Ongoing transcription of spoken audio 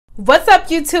What's up,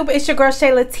 YouTube? It's your girl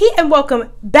Shayla T, and welcome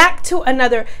back to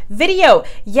another video.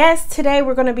 Yes, today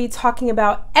we're going to be talking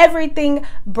about everything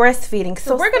breastfeeding.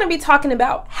 So we're going to be talking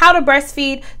about how to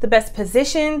breastfeed, the best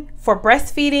position for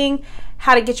breastfeeding,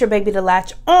 how to get your baby to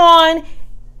latch on,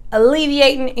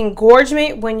 alleviating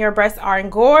engorgement when your breasts are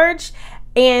engorged,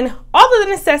 and all of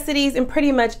the necessities and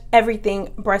pretty much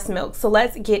everything breast milk. So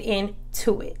let's get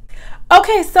into it.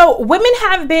 Okay, so women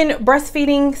have been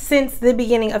breastfeeding since the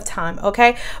beginning of time,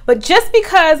 okay? But just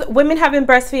because women have been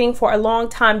breastfeeding for a long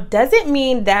time doesn't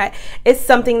mean that it's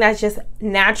something that just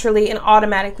naturally and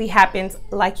automatically happens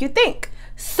like you think.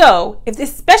 So,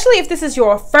 especially if this is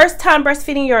your first time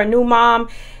breastfeeding, you're a new mom,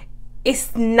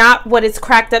 it's not what it's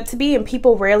cracked up to be, and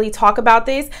people rarely talk about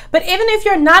this. But even if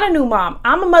you're not a new mom,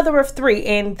 I'm a mother of 3,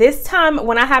 and this time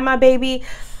when I had my baby,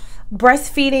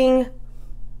 breastfeeding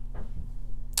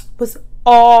was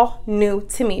all new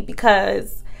to me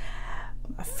because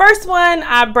my first one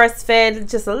I breastfed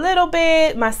just a little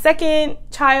bit. My second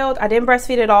child I didn't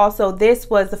breastfeed at all, so this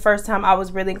was the first time I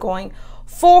was really going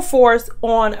full force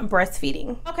on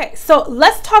breastfeeding. Okay, so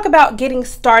let's talk about getting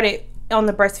started on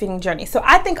the breastfeeding journey. So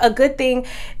I think a good thing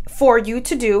for you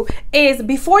to do is,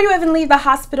 before you even leave the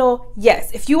hospital,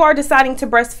 yes, if you are deciding to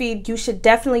breastfeed, you should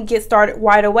definitely get started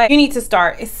right away. You need to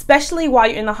start, especially while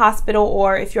you're in the hospital,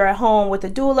 or if you're at home with a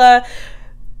doula,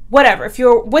 whatever, if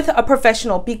you're with a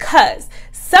professional, because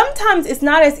sometimes it's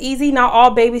not as easy. Not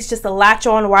all babies just latch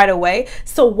on right away.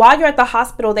 So while you're at the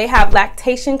hospital, they have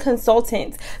lactation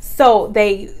consultants. So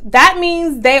that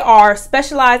means they are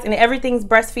specialized in everything's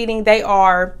breastfeeding. They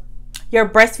are your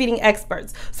breastfeeding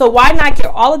experts. So why not get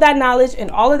all of that knowledge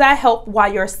and all of that help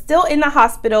while you're still in the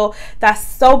hospital? That's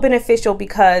so beneficial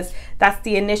because that's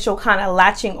the initial kind of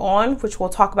latching on, which we'll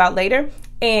talk about later.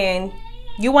 And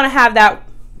you want to have that.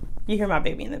 You hear my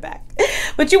baby in the back.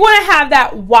 But you want to have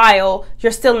that while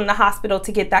you're still in the hospital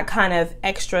to get that kind of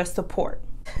extra support.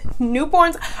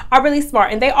 Newborns are really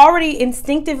smart, and they already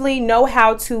instinctively know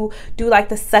how to do like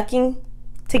the sucking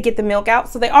to get the milk out.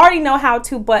 So they already know how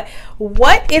to, but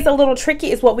what is a little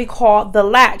tricky is what we call the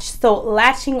latch. So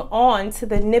latching on to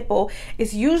the nipple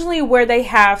is usually where they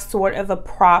have sort of a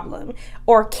problem,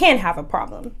 or can have a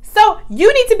problem. So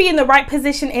you need to be in the right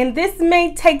position, and this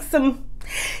may take some,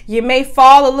 you may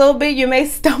fall a little bit, you may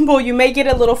stumble, you may get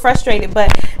a little frustrated,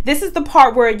 but this is the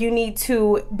part where you need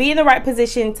to be in the right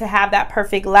position to have that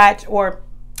perfect latch, or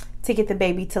to get the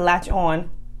baby to latch on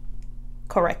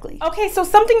correctly. Okay, so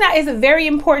something that is very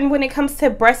important when it comes to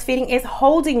breastfeeding is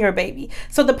holding your baby.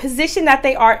 So the position that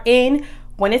they are in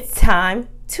when it's time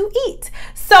to eat.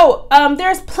 So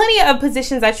there's plenty of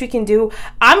positions that you can do.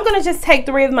 I'm gonna just take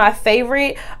 3 of my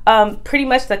favorite, pretty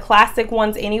much the classic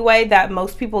ones anyway, that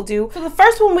most people do. So the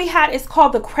first one we had is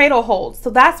called the cradle hold. So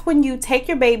that's when you take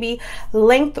your baby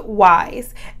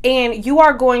lengthwise, and you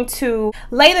are going to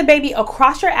lay the baby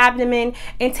across your abdomen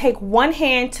and take one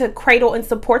hand to cradle and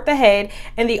support the head,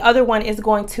 and the other one is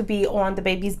going to be on the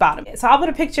baby's bottom. So I'll put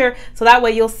a picture so that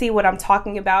way you'll see what I'm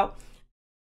talking about.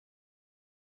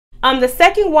 The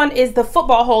second one is the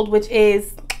football hold, which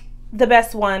is the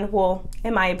best one. Well,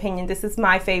 in my opinion, this is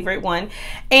my favorite one.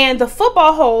 And the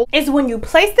football hold is when you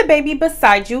place the baby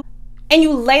beside you and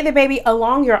you lay the baby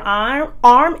along your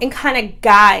arm and kind of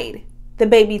guide the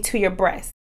baby to your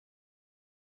breast.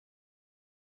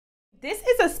 This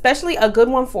is especially a good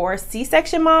one for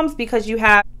C-section moms because you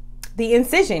have the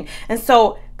incision, and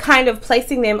so kind of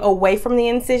placing them away from the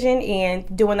incision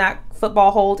and doing that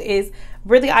football hold is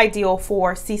really ideal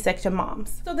for C-section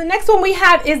moms. So the next one we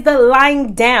have is the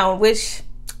lying down, which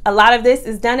a lot of this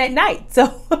is done at night.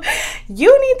 So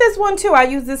you need this one too. I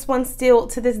use this one still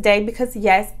to this day because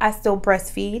yes, I still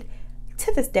breastfeed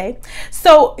to this day.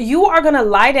 So you are gonna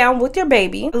lie down with your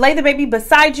baby, lay the baby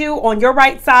beside you on your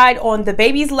right side, on the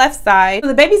baby's left side. So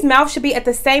the baby's mouth should be at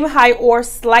the same height or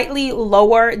slightly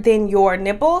lower than your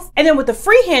nipples. And then with the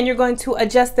free hand, you're going to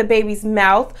adjust the baby's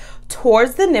mouth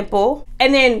towards the nipple.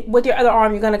 And then with your other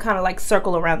arm, you're gonna kind of like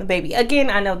circle around the baby.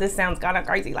 Again, I know this sounds kind of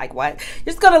crazy, like what?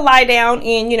 You're just gonna lie down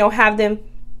and, you know, have them,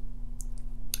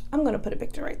 I'm gonna put a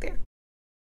picture right there.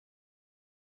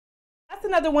 That's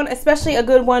another one, especially a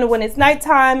good one when it's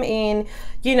nighttime and,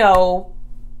 you know,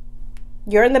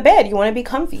 you're in the bed, you want to be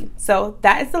comfy. So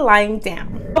that is the lying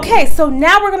down. Okay, so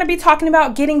now we're going to be talking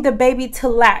about getting the baby to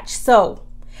latch. So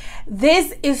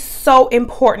this is so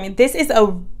important. This is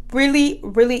a really,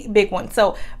 really big one.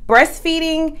 So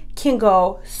breastfeeding can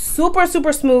go super,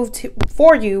 super smooth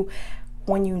for you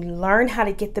when you learn how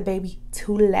to get the baby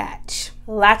to latch.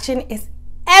 Latching is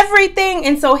everything.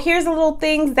 And so here's a little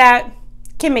things that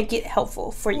can make it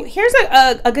helpful for you. Here's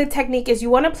a good technique is you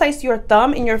want to place your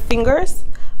thumb and your fingers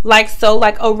like so,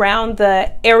 like around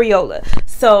the areola.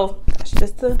 So that's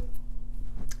just the,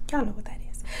 y'all know what that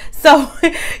is. So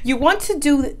you want to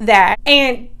do that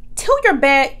and tilt your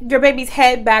baby's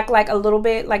head back like a little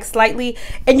bit, like slightly,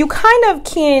 and you kind of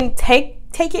can take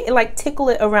it and like tickle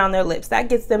it around their lips. That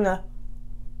gets them to,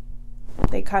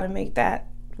 they kind of make that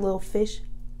little fish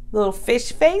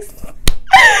face.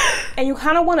 And you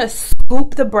kind of want to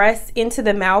scoop the breast into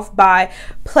the mouth by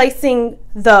placing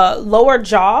the lower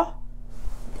jaw.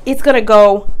 It's going to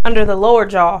go under the lower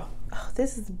jaw. Oh,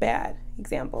 this is a bad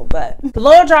example, but the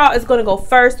lower jaw is going to go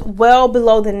first, well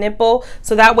below the nipple,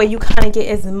 so that way you kind of get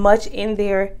as much in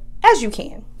there as you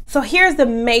can. So here's the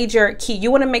major key.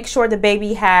 You want to make sure the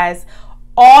baby has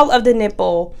all of the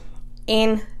nipple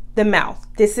in the mouth.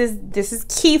 This is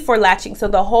key for latching. So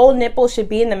the whole nipple should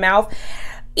be in the mouth,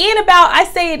 in about, I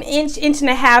say, an inch and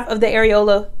a half of the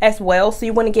areola as well. So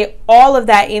you want to get all of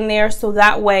that in there, so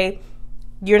that way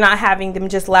you're not having them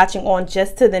just latching on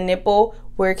just to the nipple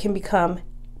where it can become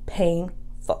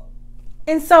painful.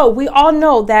 And so we all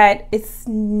know that it's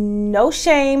no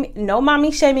shame, no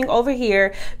mommy shaming over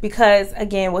here, because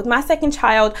again, with my second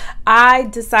child, I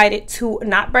decided to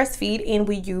not breastfeed and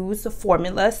we use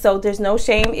formula. So there's no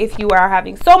shame if you are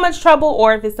having so much trouble,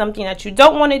 or if it's something that you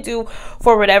don't want to do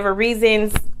for whatever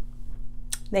reasons.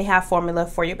 They have formula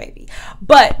for your baby.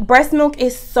 But breast milk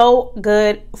is so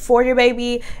good for your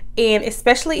baby, and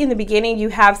especially in the beginning, you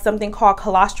have something called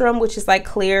colostrum, which is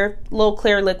like little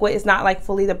clear liquid. It's not like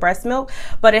fully the breast milk,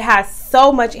 but it has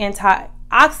so much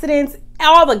antioxidants,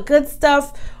 all the good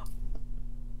stuff.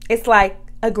 It's like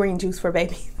a green juice for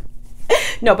babies.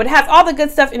 No, but it has all the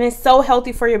good stuff and it's so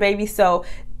healthy for your baby. So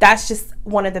that's just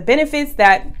one of the benefits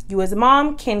that you as a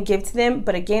mom can give to them.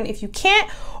 But again, if you can't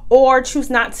or choose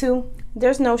not to,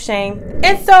 there's no shame.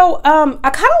 And so I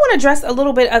kind of want to address a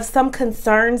little bit of some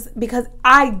concerns, because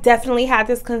I definitely had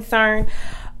this concern.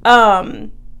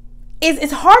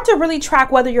 It's hard to really track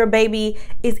whether your baby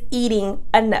is eating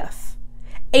enough.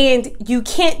 And you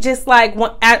can't just like,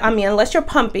 unless you're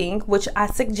pumping, which I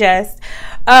suggest,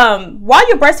 while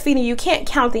you're breastfeeding, you can't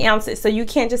count the ounces. So you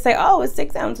can't just say, oh, it's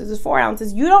 6 ounces, it's 4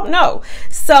 ounces. You don't know.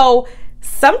 So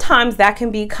sometimes that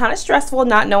can be kind of stressful,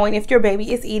 not knowing if your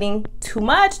baby is eating too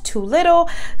much, too little.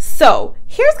 So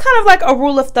here's kind of like a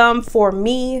rule of thumb for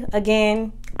me.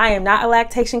 Again, I am not a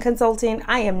lactation consultant.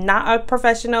 I am not a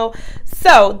professional.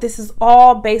 So this is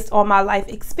all based on my life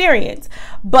experience.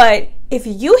 But if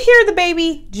you hear the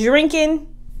baby drinking,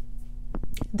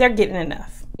 they're getting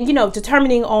enough. You know,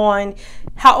 determining on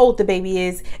how old the baby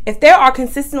is. If they are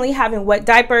consistently having wet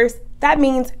diapers, that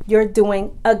means you're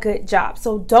doing a good job.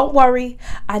 So don't worry.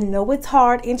 I know it's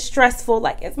hard and stressful.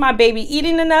 Like, is my baby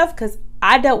eating enough? Because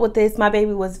I dealt with this. My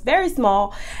baby was very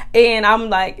small and I'm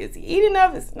like, is he eating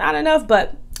enough? It's not enough.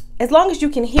 But as long as you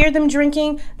can hear them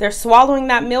drinking, they're swallowing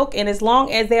that milk, and as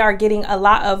long as they are getting a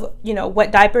lot of,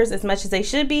 wet diapers, as much as they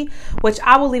should be, which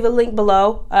I will leave a link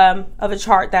below of a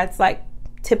chart that's like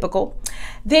typical,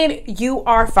 then you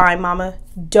are fine, mama.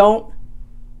 Don't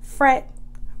fret,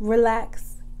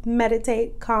 relax,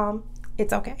 meditate, calm.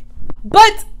 It's okay.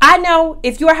 But I know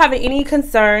if you are having any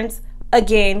concerns,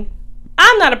 again,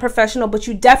 I'm not a professional, but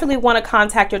you definitely want to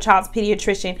contact your child's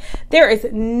pediatrician. There is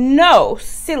no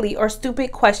silly or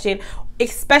stupid question,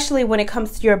 especially when it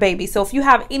comes to your baby. So if you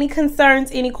have any concerns,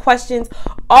 any questions,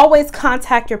 always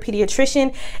contact your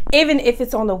pediatrician. Even if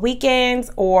it's on the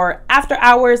weekends or after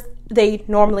hours, they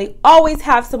normally always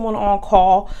have someone on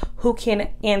call who can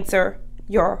answer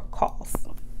your calls.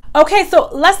 Okay, so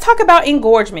let's talk about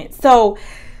engorgement. So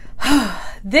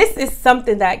this is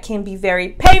something that can be very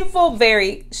painful,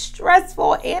 very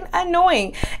stressful, and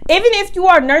annoying. Even if you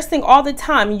are nursing all the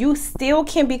time, you still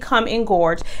can become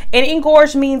engorged. And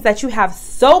engorged means that you have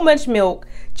so much milk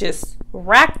just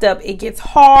racked up. It gets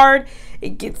hard,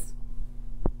 it gets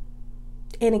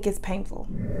painful.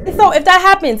 And so if that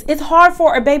happens, it's hard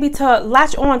for a baby to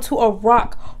latch on to a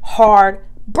rock hard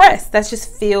breast that's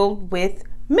just filled with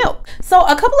milk. So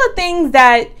a couple of things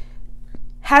that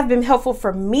have been helpful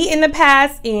for me in the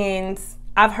past, and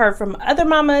I've heard from other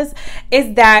mamas,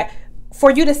 is that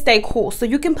for you to stay cool. So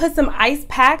you can put some ice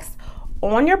packs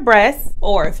on your breast,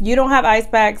 or if you don't have ice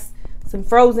packs, some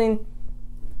frozen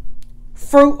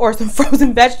fruit or some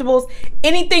frozen vegetables,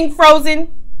 anything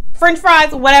frozen, French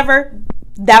fries, whatever,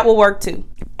 that will work too.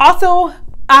 Also,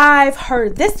 I've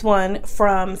heard this one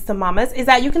from some mamas, is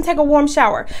that you can take a warm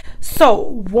shower.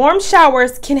 So warm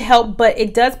showers can help, but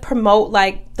it does promote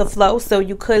like the flow, so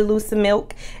you could lose some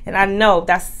milk. And I know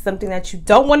that's something that you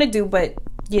don't want to do, but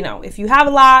if you have a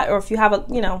lot, or if you have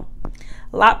a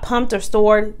lot pumped or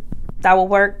stored, that will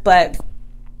work. But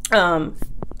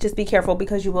just be careful,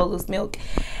 because you will lose milk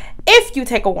if you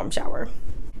take a warm shower.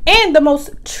 And the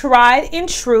most tried and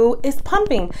true is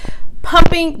pumping.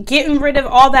 Pumping, getting rid of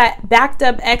all that backed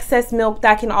up excess milk,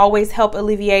 that can always help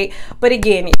alleviate. But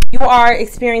again, if you are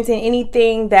experiencing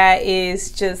anything that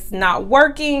is just not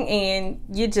working and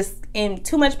you're just in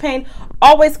too much pain,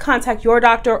 always contact your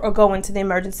doctor or go into the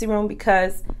emergency room,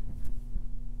 because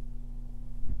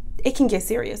it can get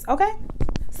serious, okay?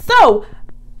 So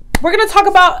we're going to talk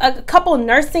about a couple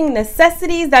nursing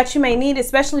necessities that you may need,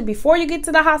 especially before you get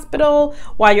to the hospital,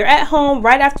 while you're at home,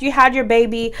 right after you had your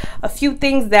baby. A few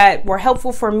things that were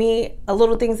helpful for me, a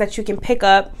little things that you can pick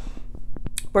up.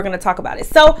 We're going to talk about it.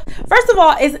 So first of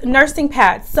all is nursing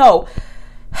pads. So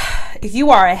if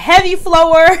you are a heavy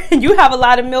flower and you have a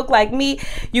lot of milk like me,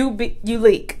 you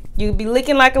leak. You be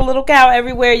leaking like a little cow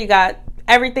everywhere. You got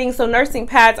everything. So nursing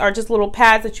pads are just little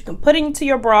pads that you can put into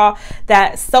your bra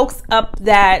that soaks up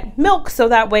that milk, so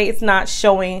that way it's not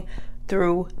showing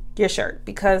through your shirt.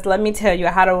 Because let me tell you,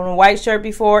 I had on a white shirt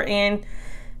before and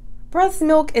breast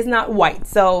milk is not white,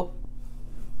 so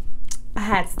I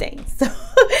had stains. So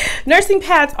nursing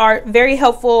pads are very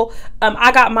helpful.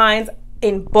 I got mine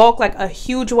in bulk, like a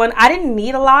huge one. I didn't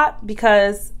need a lot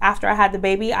because after I had the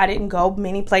baby, I didn't go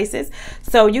many places.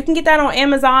 So you can get that on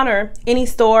Amazon or any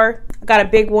store. I got a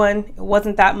big one. It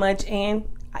wasn't that much and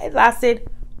it lasted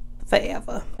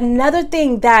forever. Another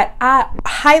thing that I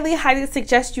highly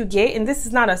suggest you get, and this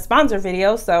is not a sponsor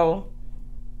video, so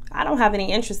I don't have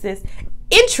any interest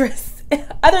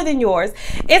other than yours,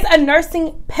 is a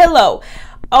nursing pillow.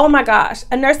 Oh my gosh,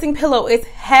 a nursing pillow is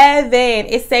heaven.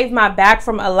 It saved my back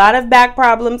from a lot of back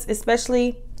problems,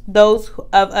 especially those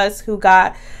of us who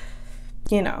got,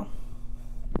 you know,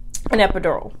 an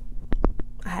epidural.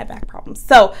 I had back problems.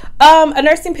 So a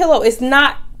nursing pillow is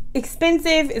not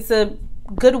expensive. It's a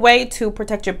good way to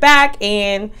protect your back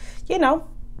and, you know,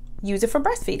 use it for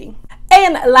breastfeeding.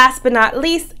 And last but not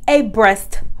least, a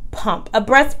breast pump. A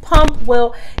breast pump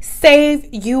will save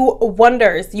you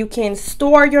wonders. You can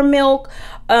store your milk.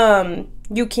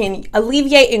 You can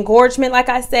alleviate engorgement, like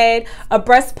I said. A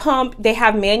breast pump, they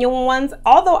have manual ones.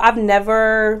 Although I've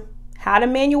never had a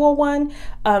manual one,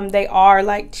 they are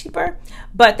like cheaper,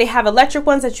 but they have electric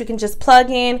ones that you can just plug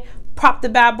in, prop the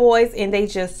bad boys, and they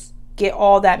just get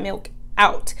all that milk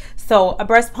out. So a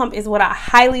breast pump is what I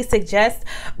highly suggest.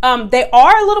 They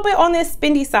are a little bit on this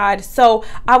spendy side, so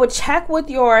I would check with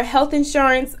your health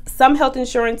insurance. Some health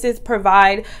insurances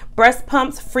provide breast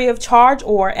pumps free of charge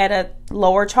or at a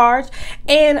lower charge,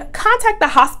 and contact the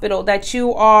hospital that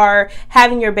you are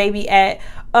having your baby at.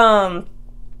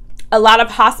 A lot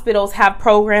of hospitals have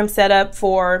programs set up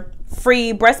for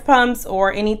free breast pumps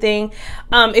or anything.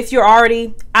 If you're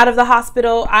already out of the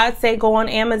hospital, I'd say go on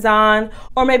Amazon,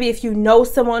 or maybe if you know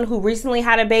someone who recently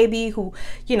had a baby who,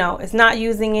 you know, is not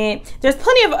using it. There's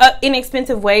plenty of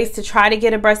inexpensive ways to try to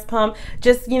get a breast pump.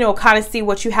 Just, you know, kind of see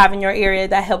what you have in your area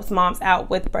that helps moms out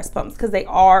with breast pumps, because they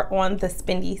are on the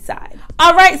spendy side.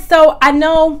 All right, so I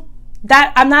know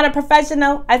that I'm not a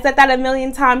professional. I said that a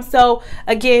million times. So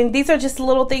again, these are just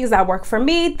little things that work for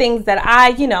me, things that I,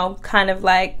 you know, kind of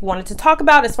like wanted to talk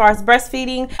about as far as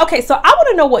breastfeeding. Okay, so I want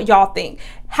to know what y'all think.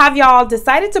 Have y'all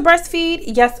decided to breastfeed?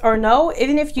 Yes or no?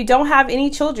 Even if you don't have any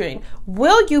children,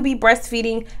 will you be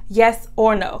breastfeeding? Yes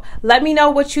or no? Let me know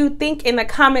what you think in the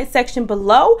comment section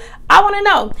below. I want to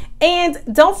know.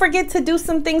 And don't forget to do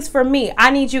some things for me. I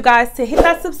need you guys to hit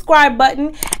that subscribe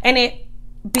button and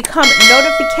become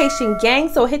notification gang,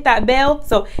 so hit that bell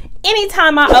so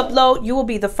anytime I upload you will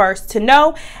be the first to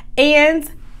know.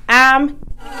 And I'm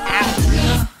out.